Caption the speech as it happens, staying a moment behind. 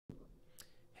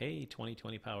Hey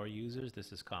 2020 power users,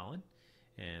 this is Colin,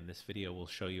 and this video will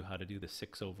show you how to do the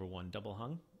 6/1 double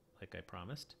hung like I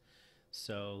promised.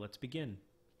 So let's begin.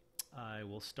 I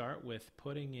will start with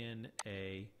putting in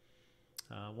a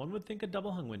one would think a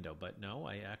double hung window, but no,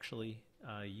 I actually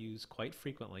use quite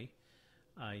frequently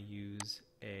I use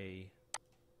a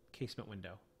casement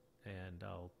window, and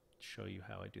I'll show you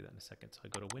how I do that in a second. So I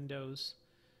go to Windows,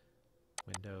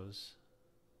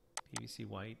 PVC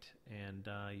white, and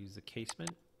use the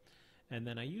casement, and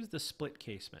then I use the split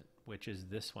casement, which is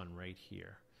this one right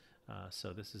here.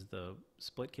 So this is the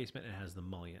split casement, and it has the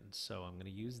mullions. So I'm going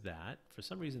to use that. For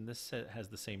some reason this has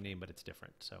the same name, but it's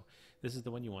different. So this is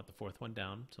the one you want, the fourth one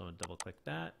down. So I'm going to double click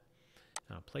that,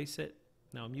 and I'll place it.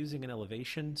 Now I'm using an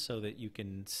elevation so that you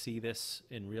can see this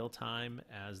in real time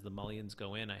as the mullions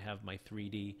go in. I have my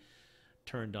 3D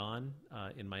turned on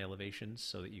in my elevations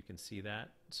so that you can see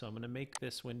that. So I'm going to make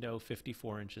this window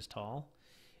 54 inches tall,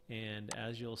 and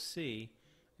as you'll see,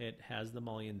 it has the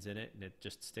mullions in it, and it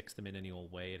just sticks them in any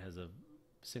old way. It has a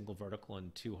single vertical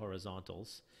and two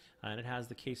horizontals, and it has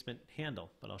the casement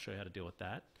handle, but I'll show you how to deal with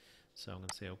that. So I'm going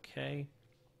to say OK,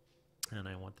 and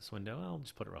I want this window, I'll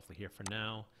just put it roughly here for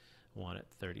now. I want it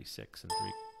 36 and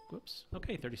 3, whoops,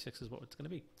 okay, 36 is what it's going to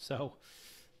be. So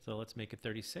let's make it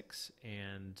 36,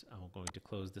 and I'm going to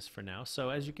close this for now. So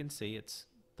as you can see, it's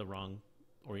the wrong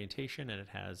orientation and it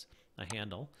has a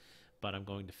handle, but I'm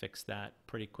going to fix that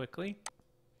pretty quickly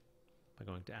by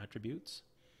going to Attributes.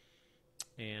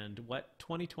 And what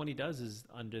 2020 does is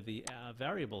under the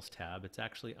Variables tab, it's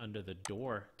actually under the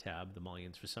Door tab. The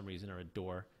mullions for some reason are a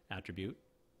door attribute.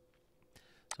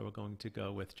 So we're going to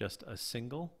go with just a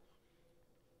single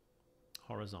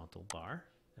horizontal bar,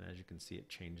 and as you can see, it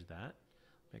changed that.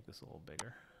 Make this a little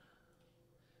bigger,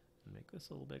 and make this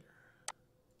a little bigger.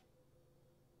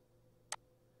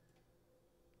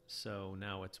 So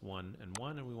now it's 1 and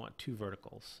 1, and we want two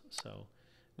verticals. So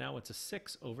now it's a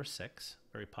 6/6,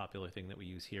 very popular thing that we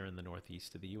use here in the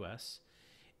northeast of the US.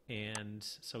 And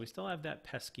so we still have that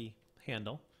pesky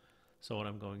handle. So what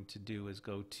I'm going to do is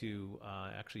go to,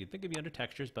 actually you'd think it'd be under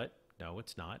Textures, but no,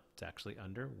 it's not. It's actually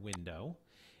under Window,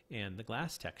 and the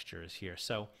glass texture is here.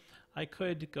 So I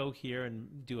could go here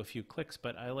and do a few clicks,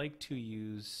 but I like to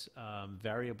use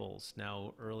variables.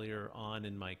 Now, earlier on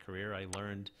in my career, I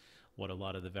learned what a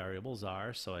lot of the variables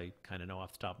are, so I kind of know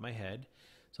off the top of my head.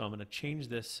 So I'm going to change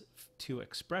this to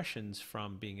expressions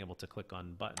from being able to click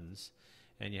on buttons,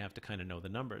 and you have to kind of know the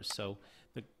numbers. So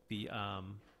the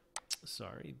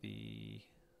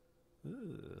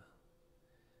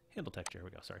handle texture, here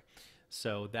we go, sorry.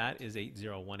 So that is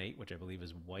 8018, which I believe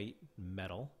is white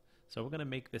metal. So we're going to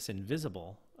make this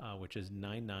invisible, which is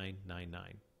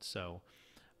 9999. So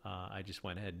I just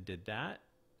went ahead and did that,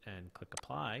 and click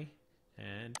Apply,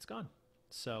 and it's gone.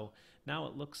 So now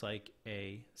it looks like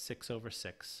a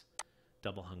 6/6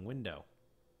 double hung window.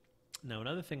 Now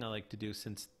another thing I like to do,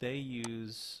 since they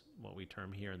use what we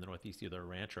term here in the Northeast either a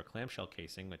ranch or a clamshell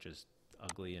casing, which is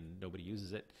ugly and nobody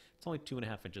uses it, it's only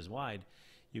 2.5 inches wide.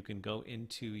 You can go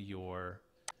into your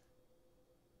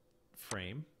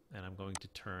frame, and I'm going to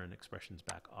turn expressions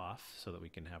back off so that we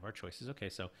can have our choices. Okay,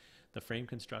 so the frame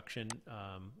construction,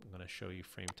 I'm going to show you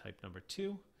frame type number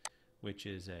 2, which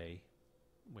is a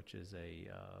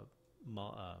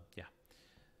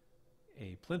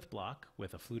plinth block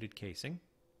with a fluted casing,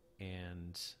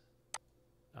 and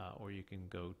or you can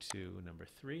go to number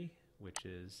 3, which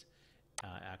is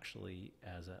actually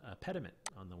as a pediment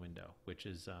on the window, which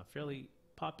is fairly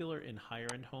popular in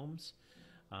higher end homes,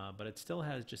 but it still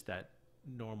has just that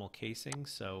normal casing.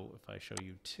 So if I show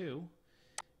you 2,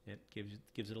 it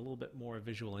gives it a little bit more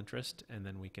visual interest, and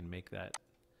then we can make that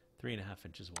 3.5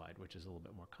 inches wide, which is a little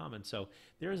bit more common. So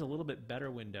there is a little bit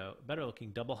better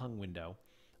looking double hung window,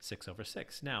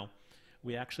 6/6. Now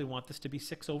we actually want this to be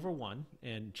 6/1,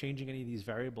 and changing any of these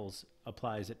variables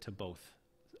applies it to both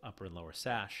upper and lower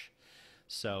sash.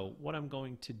 So what I'm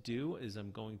going to do is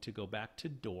I'm going to go back to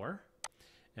Door,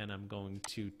 and I'm going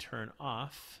to turn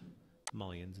off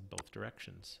mullions in both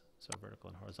directions, so vertical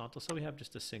and horizontal. So we have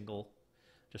just a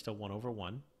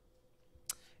 1/1,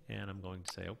 and I'm going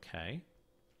to say OK.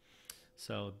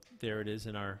 So there it is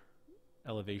in our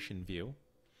elevation view.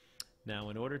 Now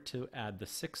in order to add the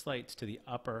 6 lights to the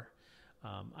upper,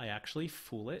 I actually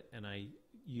fool it, and I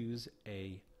use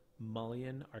a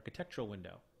mullion architectural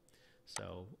window.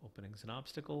 So openings and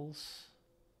obstacles,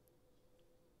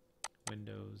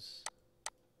 Windows,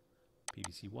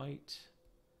 PVC white,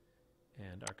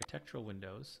 and architectural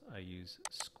windows, I use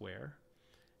square,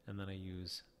 and then I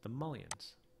use the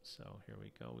mullions. So here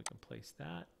we go, we can place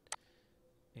that,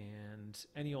 and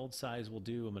any old size will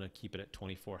do. I'm going to keep it at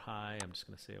 24 high. I'm just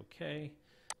going to say OK.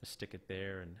 Just stick it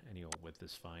there, and any old width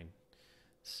is fine.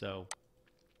 So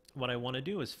what I want to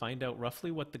do is find out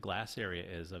roughly what the glass area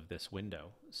is of this window.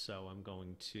 So I'm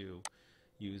going to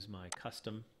use my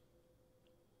custom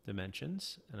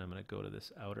dimensions, and I'm going to go to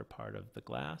this outer part of the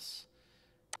glass,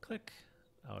 click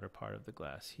outer part of the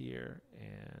glass here,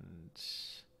 and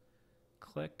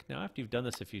click. Now after you've done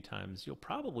this a few times, you'll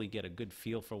probably get a good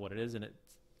feel for what it is, and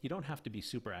you don't have to be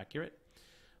super accurate,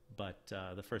 but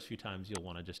the first few times you'll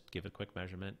want to just give a quick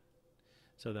measurement.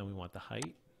 So then we want the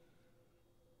height.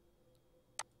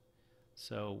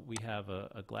 So we have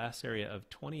a glass area of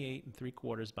 28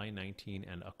 3/4 by 19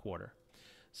 1/4.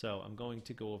 So I'm going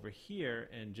to go over here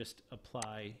and just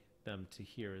apply them to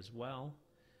here as well,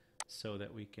 so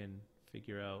that we can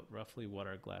figure out roughly what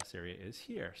our glass area is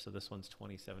here. So this one's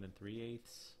 27 3/8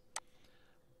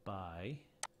 by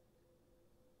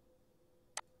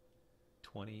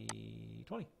 20.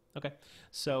 Okay,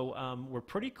 so we're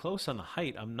pretty close on the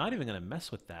height. I'm not even going to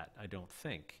mess with that, I don't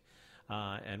think.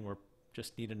 And we're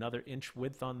just need another inch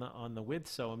width on the width,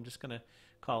 so I'm just going to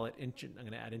call it inch. I'm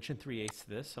going to add 1 3/8 to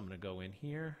this. I'm going to go in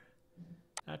here,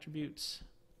 attributes,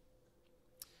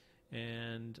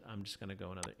 and I'm just going to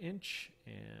go another inch,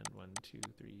 and 1 2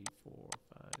 3 4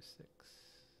 5 6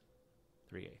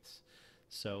 3/8.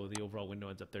 So the overall window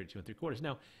ends up 32 3/4.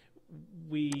 Now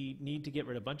we need to get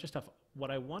rid of a bunch of stuff. What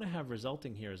I want to have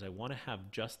resulting here is I want to have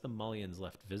just the mullions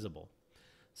left visible.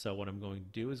 So what I'm going to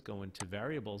do is go into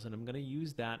variables, and I'm going to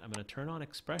use that. I'm going to turn on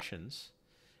expressions,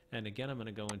 and again I'm going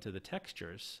to go into the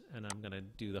textures, and I'm going to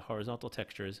do the horizontal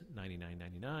textures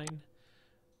 9999,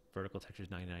 vertical textures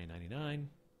 9999.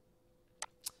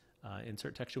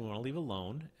 Insert texture we want to leave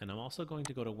alone, and I'm also going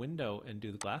to go to window and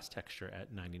do the glass texture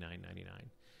at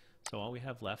 9999. So all we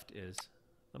have left is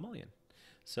the mullion.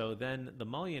 So then the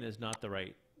mullion is not the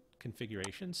right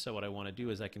configuration, so what I want to do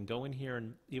is I can go in here,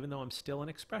 and even though I'm still in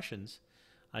expressions,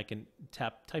 I can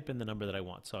type in the number that I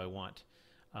want. So I want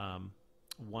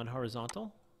 1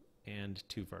 horizontal and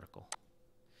 2 vertical.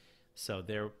 So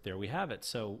there we have it.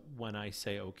 So when I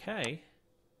say OK,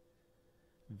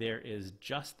 there is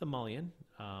just the mullion.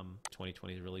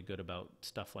 2020 is really good about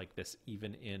stuff like this,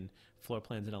 even in floor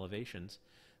plans and elevations.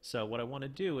 So what I want to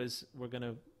do is we're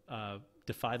going to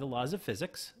defy the laws of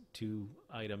physics. Two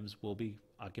items will be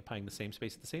occupying the same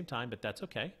space at the same time, but that's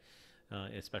okay.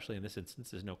 Especially in this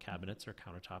instance, there's no cabinets or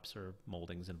countertops or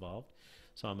moldings involved.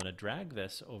 So I'm going to drag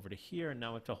this over to here, and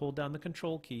now I have to hold down the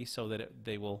control key so that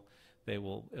it will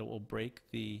break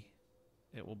the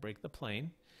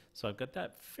plane. So I've got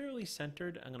that fairly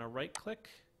centered. I'm going to right click,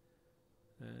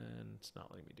 and it's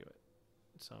not letting me do it.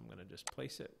 So I'm going to just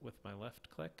place it with my left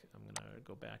click. I'm going to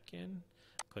go back in,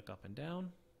 click up and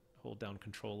down, hold down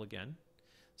control again.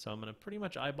 So I'm going to pretty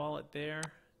much eyeball it there,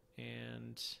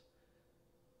 and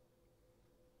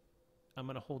I'm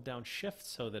going to hold down shift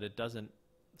so that it doesn't,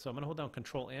 so I'm going to hold down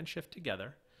control and shift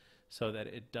together so that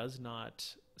it does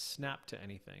not snap to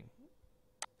anything.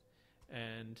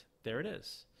 And there it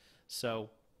is. So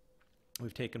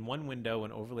we've taken one window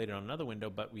and overlaid it on another window,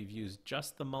 but we've used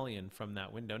just the mullion from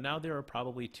that window. Now there are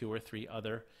probably 2 or 3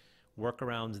 other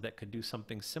workarounds that could do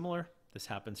something similar. This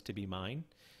happens to be mine.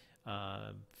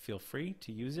 Feel free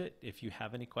to use it. If you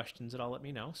have any questions at all, let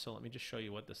me know. So let me just show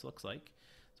you what this looks like.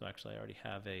 So actually I already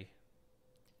have a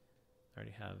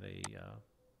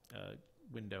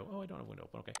window. Oh, I don't have a window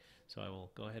open. Okay, so I will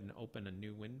go ahead and open a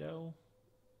new window,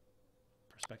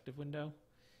 perspective window,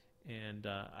 and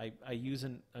don't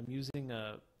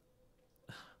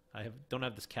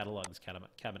have this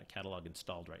cabinet catalog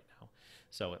installed right now,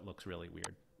 so it looks really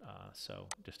weird. So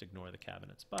just ignore the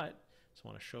cabinets. But just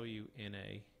want to show you in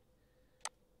a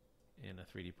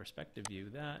 3D perspective view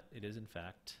that it is in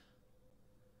fact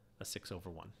a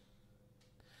 6/1.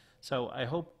 So I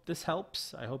hope this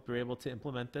helps. I hope you're able to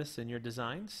implement this in your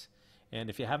designs. And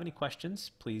if you have any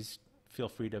questions, please feel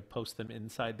free to post them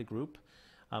inside the group.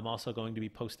 I'm also going to be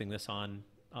posting this on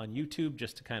YouTube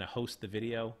just to kind of host the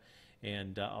video,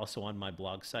 and also on my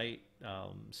blog site.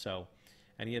 So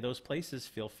any of those places,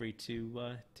 feel free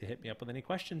to hit me up with any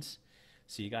questions.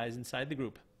 See you guys inside the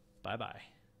group. Bye-bye.